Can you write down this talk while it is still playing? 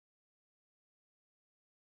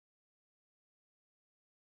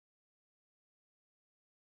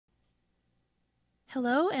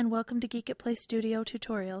Hello and welcome to Geekatplay Studio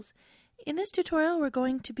Tutorials. In this tutorial we're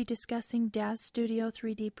going to be discussing DAZ Studio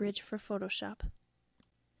 3D Bridge for Photoshop.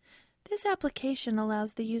 This application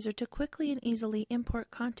allows the user to quickly and easily import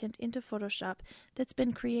content into Photoshop that's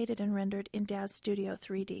been created and rendered in DAZ Studio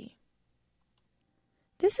 3D.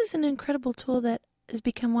 This is an incredible tool that has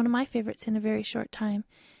become one of my favorites in a very short time.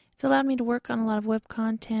 It's allowed me to work on a lot of web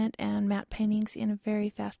content and matte paintings in a very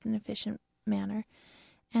fast and efficient manner.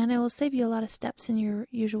 And it will save you a lot of steps in your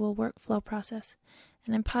usual workflow process,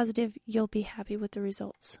 and I'm positive you'll be happy with the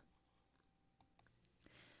results.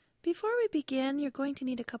 Before we begin, you're going to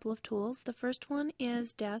need a couple of tools. The first one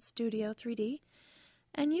is DAZ Studio 3D,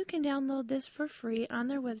 and you can download this for free on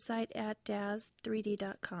their website at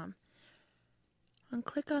daz3d.com. And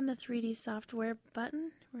click on the 3D software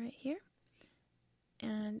button right here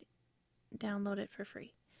and download it for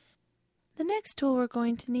free. The next tool we're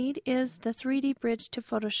going to need is the 3D Bridge to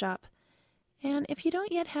Photoshop. And if you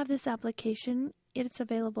don't yet have this application, it's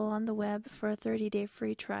available on the web for a 30-day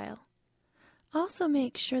free trial. Also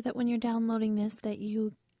make sure that when you're downloading this that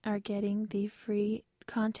you are getting the free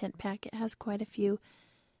content pack. It has quite a few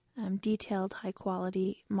detailed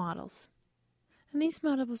high-quality models. And these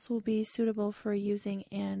models will be suitable for using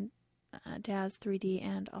in DAZ 3D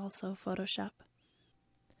and also Photoshop.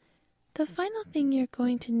 The final thing you're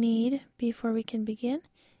going to need before we can begin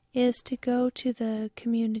is to go to the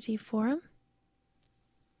community forum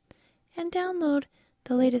and download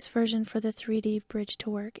the latest version for the 3D Bridge to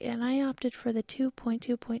work. And I opted for the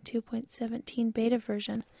 2.2.2.17 beta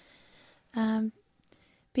version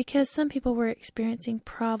because some people were experiencing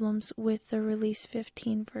problems with the release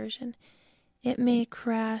 15 version. It may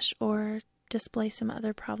crash or display some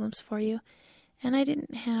other problems for you. And I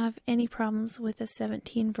didn't have any problems with the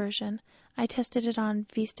 17 version. I tested it on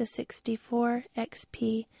Vista 64,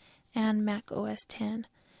 XP, and Mac OS X.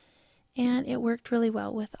 And it worked really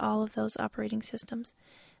well with all of those operating systems.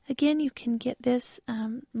 Again, you can get this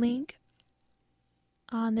link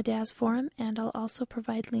on the DAZ forum, and I'll also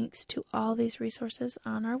provide links to all these resources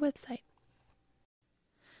on our website.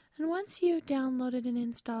 And once you've downloaded and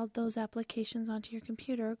installed those applications onto your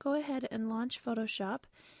computer, go ahead and launch Photoshop.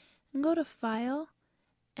 And go to File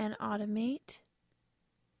and Automate,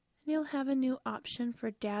 and you'll have a new option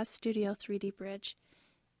for DAZ Studio 3D Bridge.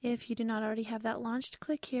 If you do not already have that launched,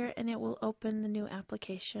 click here and it will open the new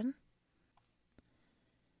application.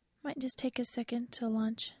 Might just take a second to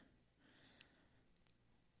launch.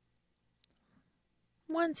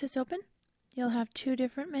 Once it's open, you'll have two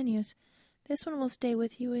different menus. This one will stay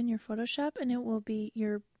with you in your Photoshop and it will be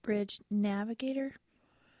your Bridge Navigator.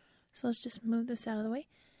 So let's just move this out of the way.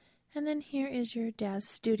 And then here is your DAZ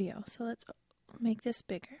Studio. So let's make this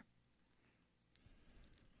bigger.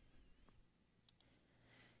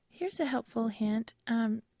 Here's a helpful hint.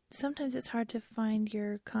 Sometimes it's hard to find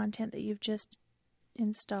your content that you've just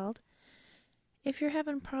installed. If you're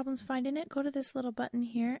having problems finding it, go to this little button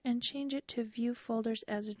here and change it to View Folders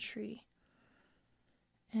as a Tree.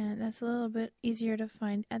 And that's a little bit easier to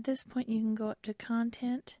find. At this point you can go up to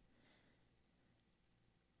Content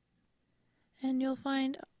and you'll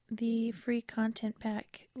find the free content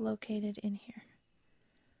pack located in here.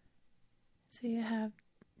 So you have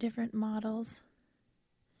different models,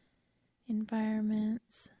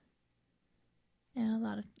 environments, and a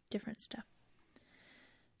lot of different stuff.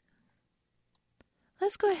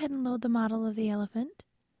 Let's go ahead and load the model of the elephant.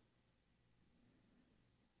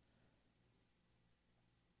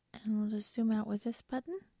 And we'll just zoom out with this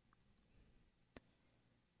button,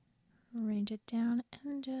 arrange it down,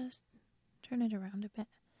 and just turn it around a bit.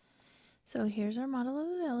 So here's our model of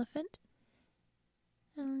the elephant,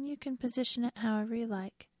 and you can position it however you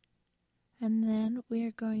like. And then we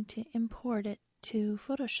are going to import it to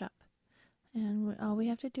Photoshop. And all we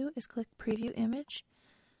have to do is click Preview Image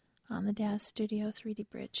on the DAZ Studio 3D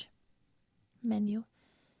Bridge menu.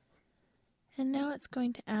 And now it's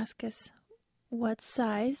going to ask us what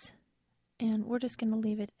size, and we're just going to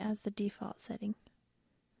leave it as the default setting.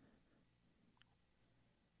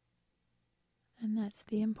 And that's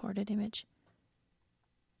the imported image.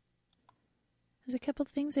 There's a couple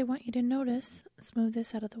things I want you to notice. Let's move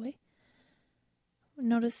this out of the way.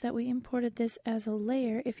 Notice that we imported this as a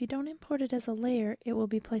layer. If you don't import it as a layer, it will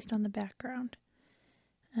be placed on the background.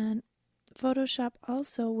 And Photoshop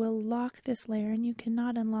also will lock this layer, and you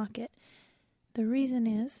cannot unlock it. The reason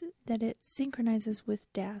is that it synchronizes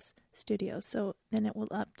with DAZ Studio, so then it will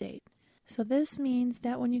update. So this means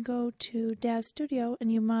that when you go to DAZ Studio and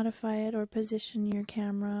you modify it or position your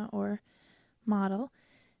camera or model,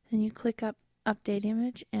 then you click up Update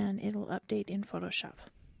Image and it'll update in Photoshop.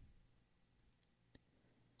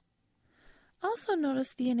 Also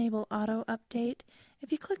notice the Enable Auto Update.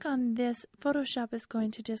 If you click on this, Photoshop is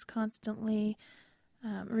going to just constantly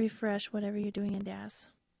refresh whatever you're doing in DAZ.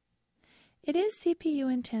 It is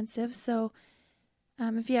CPU intensive, so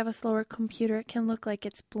if you have a slower computer, it can look like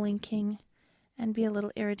it's blinking and be a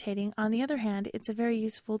little irritating. On the other hand, it's a very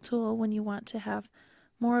useful tool when you want to have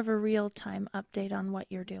more of a real-time update on what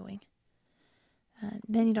you're doing.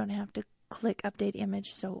 Then you don't have to click Update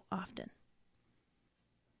Image so often.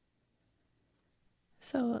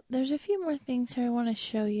 So there's a few more things here I want to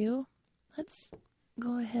show you. Let's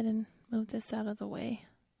go ahead and move this out of the way.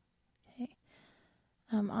 Okay.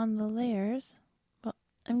 On the layers, well,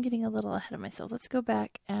 I'm getting a little ahead of myself. Let's go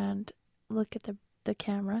back and look at the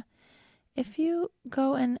camera. If you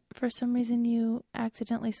go and for some reason you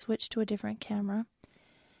accidentally switch to a different camera,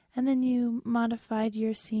 and then you modified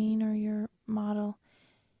your scene or your model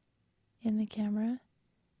in the camera,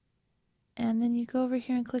 and then you go over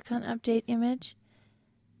here and click on Update Image,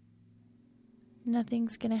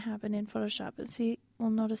 nothing's going to happen in Photoshop. And see, we'll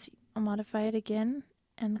notice I'll modify it again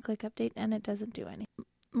and click Update, and it doesn't do anything.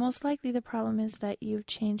 Most likely the problem is that you've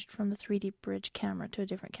changed from the 3D Bridge camera to a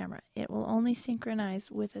different camera. It will only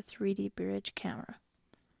synchronize with a 3D Bridge camera.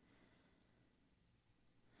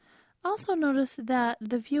 Also notice that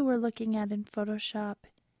the view we're looking at in Photoshop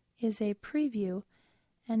is a preview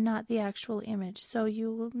and not the actual image. So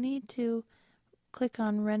you will need to click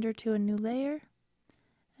on Render to a new layer.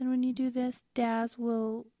 And when you do this, DAZ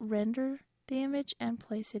will render the image and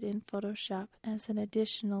place it in Photoshop as an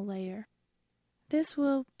additional layer. This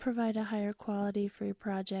will provide a higher quality for your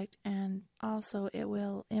project, and also it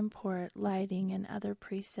will import lighting and other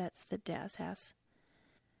presets that DAZ has.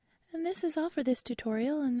 And this is all for this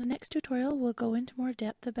tutorial. In the next tutorial we'll go into more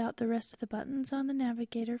depth about the rest of the buttons on the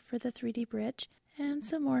navigator for the 3D Bridge and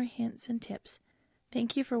some more hints and tips.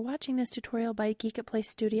 Thank you for watching this tutorial by Geekatplay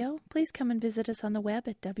Studio. Please come and visit us on the web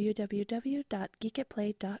at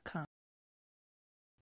www.geekatplay.com.